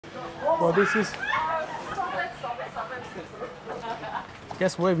Well, this is...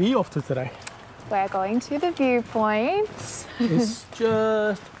 Guess where we off to today? We're going to the viewpoint. It's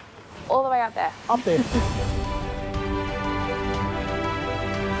just... all the way up there. Up there.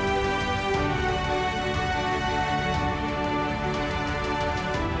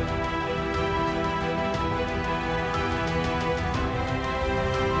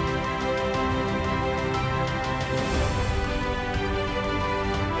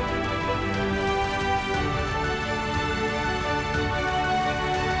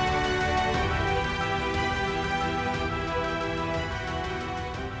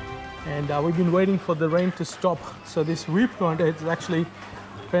 And we've been waiting for the rain to stop. So this viewpoint is actually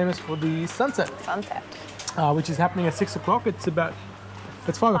famous for the sunset. Sunset. Which is happening at 6 o'clock. It's 5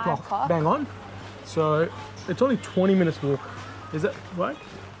 o'clock, bang on. So it's only 20 minutes walk. Is it right?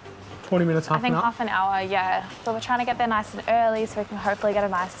 20 minutes, half an hour? I think half an hour, yeah. So we're trying to get there nice and early so we can hopefully get a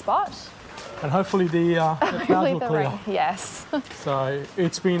nice spot. And hopefully the clouds will clear. Rain. Yes. So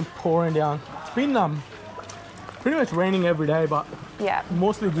it's been pouring down. It's been pretty much raining every day, but yeah,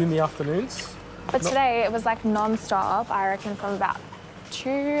 mostly during the afternoons. But today it was like non-stop, I reckon from about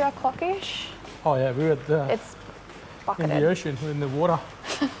 2 o'clock-ish. Oh yeah, we were at the, it's bucketed. in the ocean, we're in the water,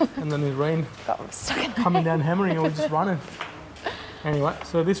 and then the rain coming down hammering and we're just running. Anyway,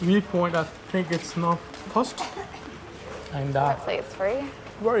 so this viewpoint, I think it's not cost. And hopefully it's free.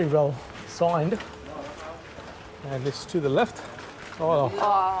 Very well signed. And this to the left.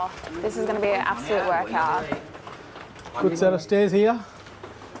 Oh, this is going to be an absolute workout. Good set of stairs here.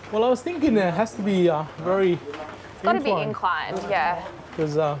 Well, I was thinking it has to be very It's got to be inclined, yeah.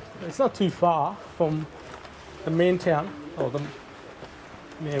 Because it's not too far from the main town, or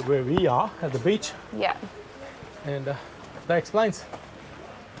where we are, at the beach. Yeah. And that explains.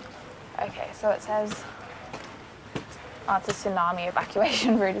 Okay, so it says, oh, it's a tsunami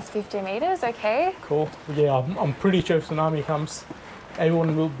evacuation route is 50 meters, okay. Cool. Yeah, I'm pretty sure if tsunami comes,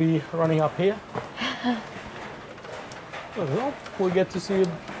 everyone will be running up here. Well, we get to see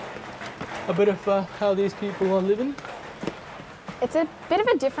a bit of how these people are living. It's a bit of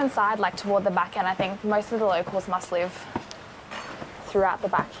a different side, like toward the back end. I think most of the locals must live throughout the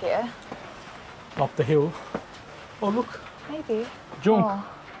back here. Up the hill. Oh, look. Maybe. Jonk. Oh,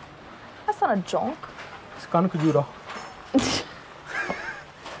 that's not a jonk. It's kanakujura.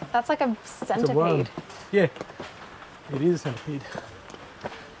 That's like a centipede. Yeah, it is a centipede.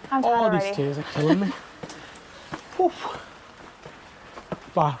 I'm tired already. These stairs are killing me. Oof.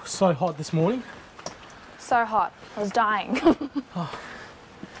 Wow, so hot this morning. So hot. I was dying. Oh.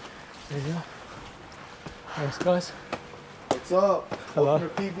 There you go. Thanks, guys. What's up? Hello. Welcome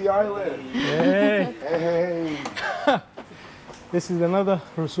to Phi Phi Islands. Hey. Hey. This is another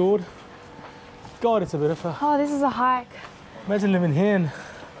resort. God, it's a bit of a... Oh, this is a hike. Imagine living here and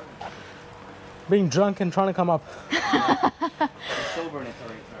being drunk and trying to come up.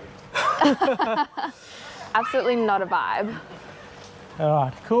 Absolutely not a vibe. All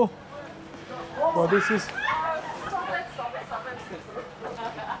right, cool. Well, this is...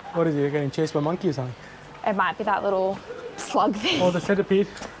 What is it? You're getting chased by monkeys or something? It might be that little slug thing. Oh, the centipede.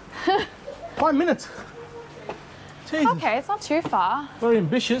 5 minutes. Jesus. Okay, it's not too far. Very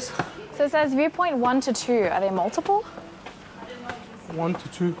ambitious. So it says viewpoint 1 to 2. Are they multiple? 1 to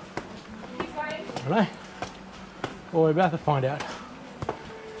 2. I don't know. Well, we're about to find out.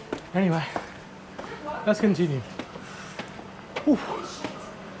 Anyway, let's continue. Oof.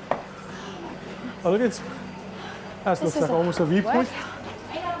 Oh, look at this. That looks like almost a viewpoint.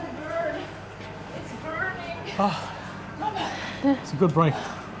 It's burning. Oh, it's a good break.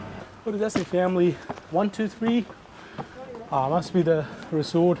 What does that say? Family 1, 2, 3. Must be the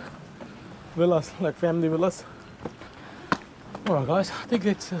resort villas, like family villas. All right, guys. I think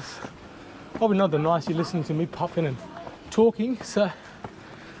it's probably not the nice you listening to me puffing and talking. So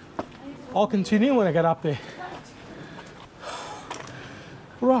I'll continue when I get up there.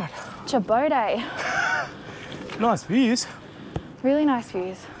 Right. Chabote. Nice views. Really nice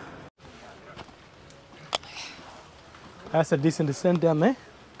views. That's a decent descent down there.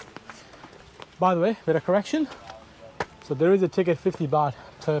 By the way, bit of correction. So there is a ticket, 50 baht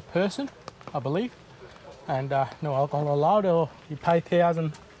per person, I believe. And no alcohol allowed, or you pay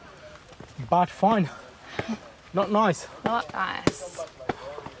 1,000 baht fine. Not nice. Not nice.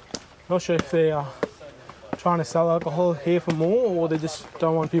 Not sure if they are trying to sell alcohol here for more, or they just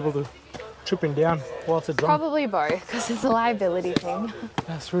don't want people to tripping down whilst they're drunk. Probably both, because it's a liability thing.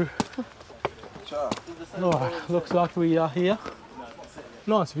 That's true. Alright, looks like we are here.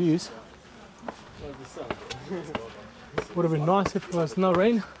 Nice views. Would have been nice if it was no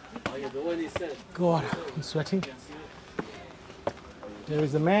rain. God, I'm sweating. There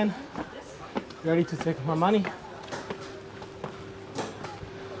is a man ready to take my money.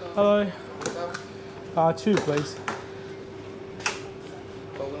 Hello. 2 please.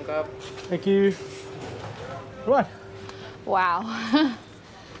 Thank you. Right. Wow.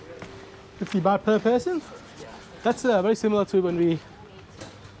 50 baht per person. That's very similar to when we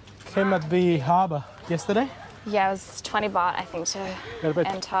came at the harbour yesterday. Yeah, it was 20 baht, I think, to Got about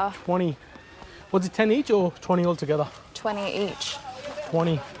enter. 20. Was it 10 each or 20 altogether? 20 each.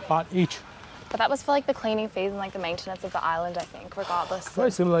 20 baht each. But that was for like the cleaning fees and like the maintenance of the island, I think, regardless.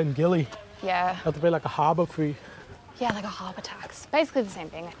 Very similar in Gili. Yeah. Have to pay like a harbour fee. Yeah, like a harbour tax. Basically the same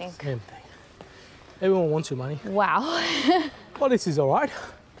thing, I think. Same thing. Everyone wants your money. Wow. Well, this is alright.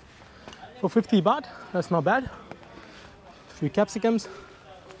 For 50 baht, that's not bad. A few capsicums.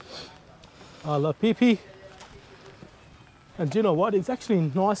 I love Phi Phi. And do you know what? It's actually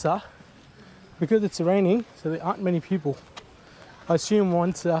nicer because it's raining, so there aren't many people. I assume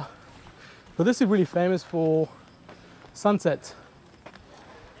once, but this is really famous for sunsets.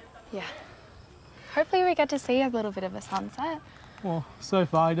 Yeah. Hopefully we get to see a little bit of a sunset. Well, so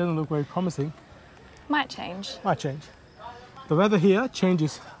far it doesn't look very promising. Might change. Might change. The weather here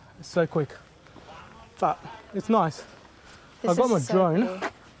changes so quick, but it's nice. This I got is my so drone, cool.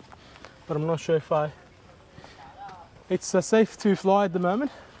 but I'm not sure if it's safe to fly at the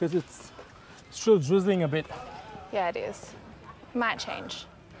moment because it's still drizzling a bit. Yeah, it is. Might change.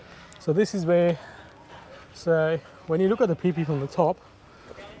 So this is where, so when you look at the Phi Phi from the top,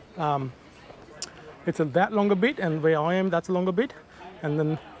 it's that longer bit, and where I am, that's a longer bit, and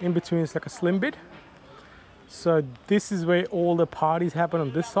then in between it's like a slim bit. So this is where all the parties happen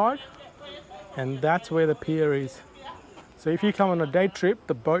on this side, and that's where the pier is. So if you come on a day trip,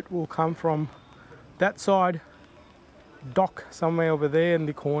 the boat will come from that side, dock somewhere over there in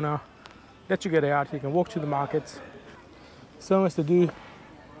the corner, let you get out. You can walk to the markets. So much to do,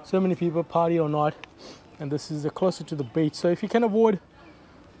 so many people party all night, and this is closer to the beach. So if you can avoid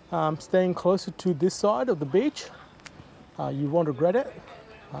staying closer to this side of the beach, you won't regret it.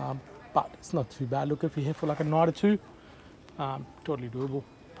 But it's not too bad. Look, if you're here for like a night or two, totally doable.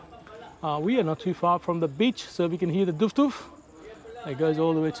 We are not too far from the beach, so we can hear the doof doof. It goes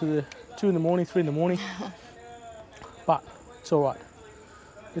all the way to the 2 in the morning, 3 in the morning. But it's all right.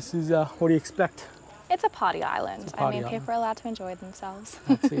 This is what do you expect? It's a party island. It's a party I mean, island. people are allowed to enjoy themselves.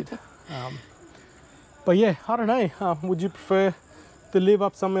 That's it. But yeah, I don't know. Would you prefer to live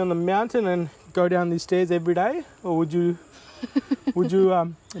up somewhere on the mountain and go down these stairs every day, or would you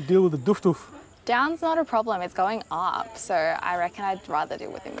deal with the doof doof? Down's not a problem, it's going up, so I reckon I'd rather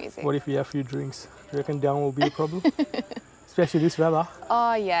deal with the music. What if you have a few drinks? Do you reckon down will be a problem? Especially this weather.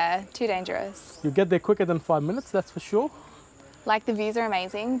 Oh yeah, too dangerous. You get there quicker than 5 minutes, that's for sure. Like the views are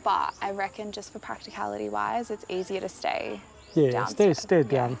amazing, but I reckon just for practicality wise, it's easier to stay Yeah, downstairs. stay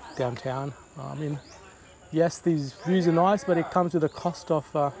downtown. I mean, yes, these views are nice, but it comes with the cost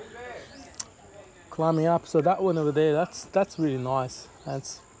of climbing up. So that one over there, that's really nice.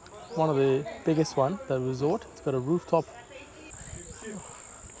 That's one of the biggest one, the resort. It's got a rooftop.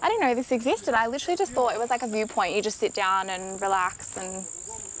 I didn't know this existed. I literally just thought it was like a viewpoint. You just sit down and relax and...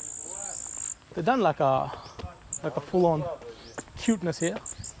 They've done like a full-on cuteness here.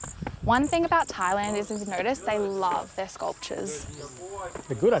 One thing about Thailand is, if you've noticed, they love their sculptures.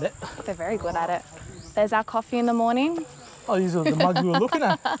 They're good at it. They're very good at it. There's our coffee in the morning. Oh, these are the mugs we were looking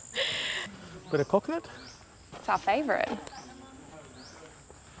at. Bit of coconut. It's our favourite.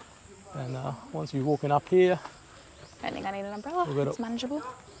 And once you're walking up here, I don't think I need an umbrella. We've got It's manageable.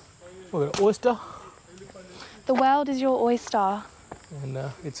 we've got an oyster, The world is your oyster. and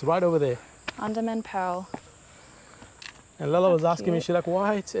it's right over there. Andaman Pearl. And Lala was That's asking me, cute. she's like,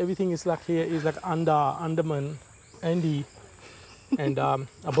 why everything is like here is like Andaman, Andy. And I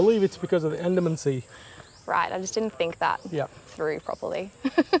believe it's because of the Andaman Sea. Right, I just didn't think that Yeah. through properly.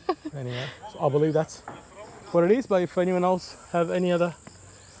 Anyway, so I believe that's what it is. But if anyone else have any other,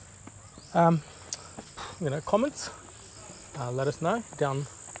 comments, let us know down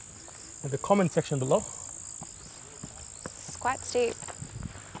in the comment section below. It's quite steep.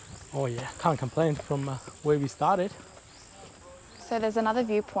 Oh yeah, can't complain from where we started. So there's another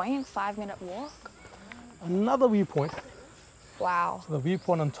viewpoint, 5-minute walk. Another viewpoint. Wow. The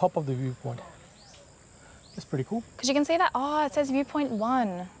viewpoint on top of the viewpoint. That's pretty cool. Because you can see that, oh, it says viewpoint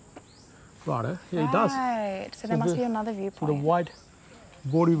 1. Righto, yeah, it does. Right, so there must be another So the viewpoint. white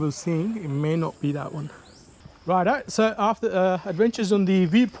board we were seeing, it may not be that one. Righto, so after adventures on the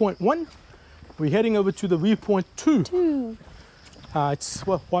viewpoint 1, we're heading over to the viewpoint 2. It's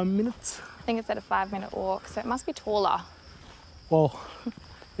what, 1 minute? I think it's at a 5-minute walk, so it must be taller. Well,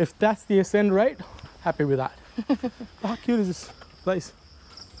 if that's the ascend rate, happy with that. How cute is this place?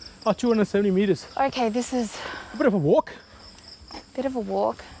 Oh, 270 meters. Okay, this is A bit of a walk. a bit of a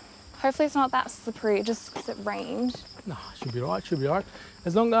walk. Hopefully it's not that slippery just because it rained. No, should be right, should be right.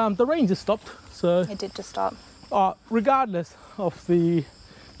 As long the rain just stopped, so It did just stop. regardless of the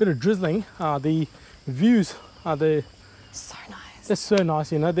bit of drizzling, the views are they're So nice. so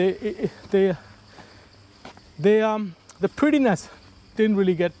nice. You know, the prettiness didn't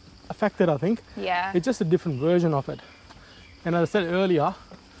really get affected. I think Yeah. it's just a different version of it. And as I said earlier,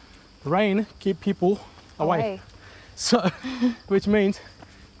 rain keep people away. So, which means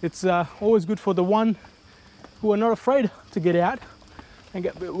it's always good for the one who are not afraid to get out and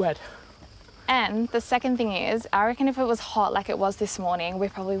get a bit wet. And the second thing is, I reckon if it was hot like it was this morning, we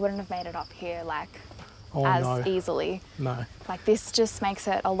probably wouldn't have made it up here like Oh as no, easily. no. Like this just makes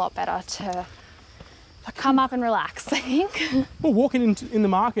it a lot better to come up and relax, I think. We're walking in the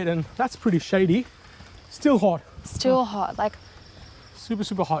market and that's pretty shady. Still hot, Still hot. Like, super,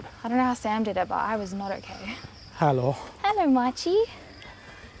 super hot. I don't know how Sam did it, but I was not okay. Hello. Hello, Machi.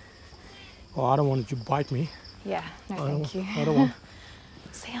 Oh, I don't want you to bite me. Yeah, no thank you. I don't want.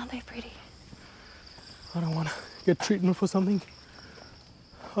 See, aren't they pretty? I don't want to get treatment for something.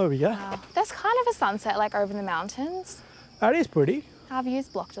 Oh, we go. Wow. There's kind of a sunset like over the mountains. That is pretty. Our view's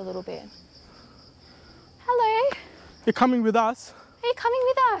blocked a little bit. Hello, You're coming with us. are you coming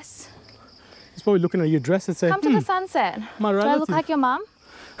with us? He's probably looking at your dress and saying, Come to the sunset. my Do I look relative. like your mum?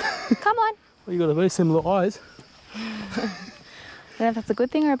 Come on. Well, you got a very similar eyes. I don't know if that's a good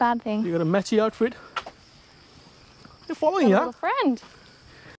thing or a bad thing. You got a matchy outfit. You're following, A yeah? little friend.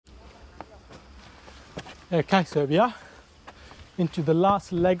 Okay, so we are into the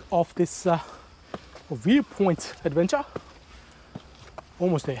last leg of this viewpoint adventure.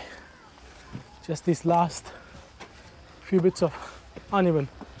 Almost there. Just these last few bits of uneven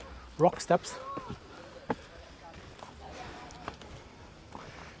rock steps.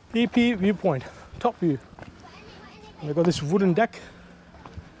 Phi Phi Viewpoint, top view. And we've got this wooden deck.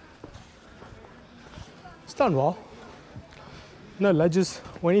 It's done well. No ledges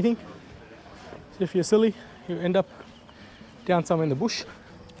or anything. So if you're silly, you end up down somewhere in the bush.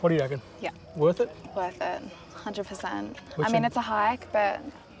 What do you reckon? Yeah, Worth it? worth it. 100%. Which I mean, one? it's a hike, but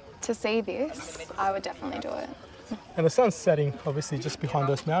to see this, I would definitely do it. And the sun's setting obviously just behind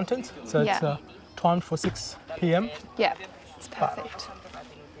those mountains. So it's Yeah. timed for 6 p.m. Yeah, it's perfect.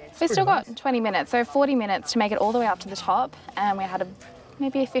 We've still got 20 minutes, so 40 minutes to make it all the way up to the top, and we had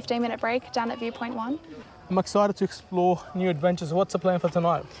maybe a 15-minute break down at viewpoint 1. I'm excited to explore new adventures. What's the plan for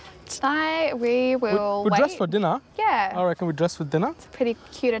tonight? Tonight we will We're wait. dressed for dinner. Yeah, I reckon we're dressed for dinner. pretty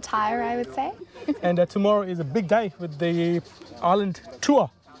cute attire, I would say. And tomorrow is a big day with the island tour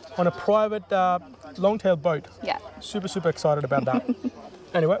on a private long-tail boat. Yeah. Super, super excited about that.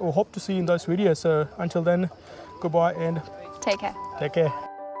 Anyway, we'll hope to see you in those videos. So until then, goodbye and Take care. take care.